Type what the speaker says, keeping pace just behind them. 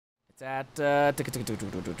It's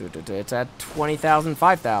at 20,000,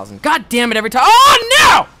 5,000. God damn it! Every time. Oh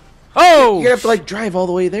no! Oh! You're gonna have to like drive all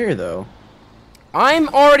the way there though. I'm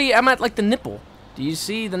at like the nipple. Do you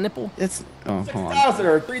see the nipple? It's hold on. 6,000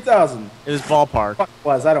 or 3,000. It was ballpark. Fuck it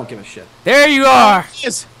was. I don't give a shit. There you are.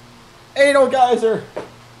 Yes. Ain't no geyser.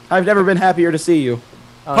 I've never been happier to see you.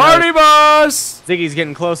 Oh, Party no. bus. Ziggy's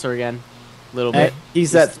getting closer again. A little bit.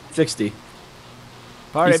 He's at 60.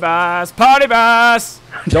 Party bus. Party bus.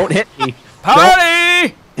 Don't hit me. Party.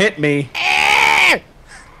 Don't hit me.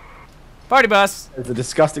 Party bus. It's a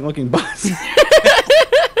disgusting looking bus.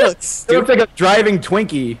 It looks like a driving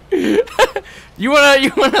Twinkie. You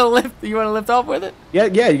wanna lift off with it? Yeah,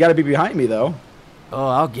 you gotta be behind me though. Oh,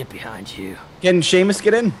 I'll get behind you. Can Seamus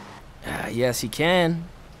get in? Yes, he can.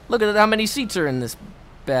 Look at how many seats are in this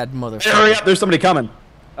bad motherfucker. Hurry up, there's somebody coming.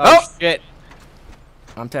 Oh, shit.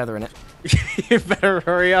 I'm tethering it. You better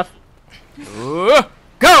hurry up.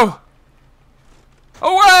 Go!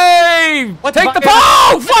 Away! What Take the the fuck?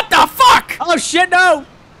 oh! What the fuck? Oh shit, no!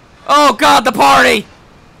 Oh god, the party!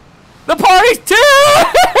 The party's too!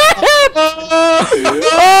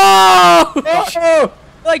 Oh!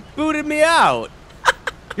 Like booted me out.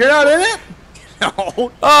 You're not in it?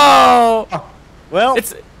 No. Oh! Well,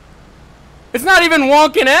 It's not even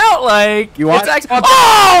wonking out, like... You want- it's actually,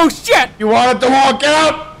 oh, shit! You want it to walk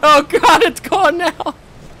out? Oh god, it's gone now!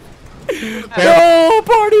 No,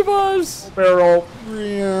 party bus! Barrel.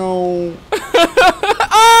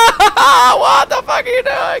 What the fuck are you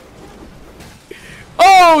doing?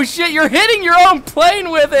 Oh shit, you're hitting your own plane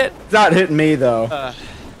with it! It's not hitting me though.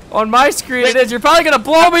 On my screen it is. You're probably gonna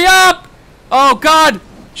blow me up! Oh god!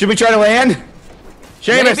 Should we try to land?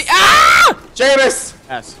 Seamus! Maybe. Ah! Seamus!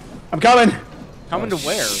 yes. I'm coming. Coming to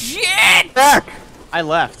where? Shit! Back. I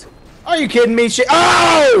left. Are you kidding me?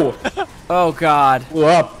 Oh! Oh god. Blew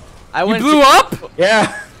up. I You went blew to up?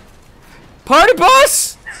 Yeah. Party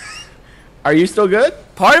bus? Are you still good?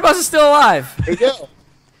 Party bus is still alive. There you go.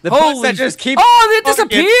 the bus Holy that just keeps Oh, did it fucking-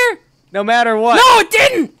 disappear? No matter what. No, it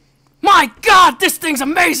didn't! My god, this thing's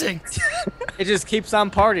amazing! It just keeps on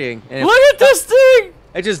partying. And Look at this thing!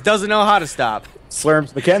 it just doesn't know how to stop.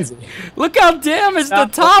 Slurms McKenzie. Look how damaged the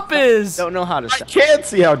Stop. top is! Don't know how to I stop. can't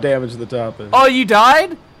see how damaged the top is. Oh, you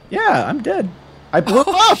died? Yeah, I'm dead. I blew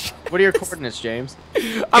Oh, up. What are your coordinates, James?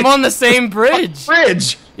 I'm on the same bridge.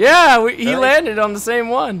 Bridge. Yeah, he Really? landed on the same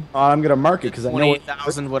one. Oh, I'm gonna mark it because I know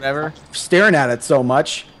 28,000, whatever. staring at it so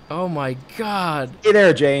much. Oh my god. Hey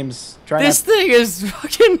there, James. Try This not. thing is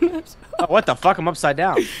fucking... Oh, what the fuck? I'm upside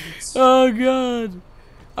down. Oh god.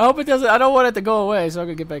 I hope it doesn't... I don't want it to go away so I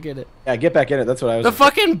can get back in it. Yeah, get back in it. That's what I was. The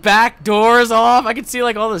fucking back door is off. I can see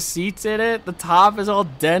like all the seats in it. The top is all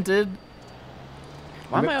dented.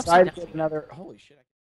 Why am I I'm upside excited to down? get another. Holy shit.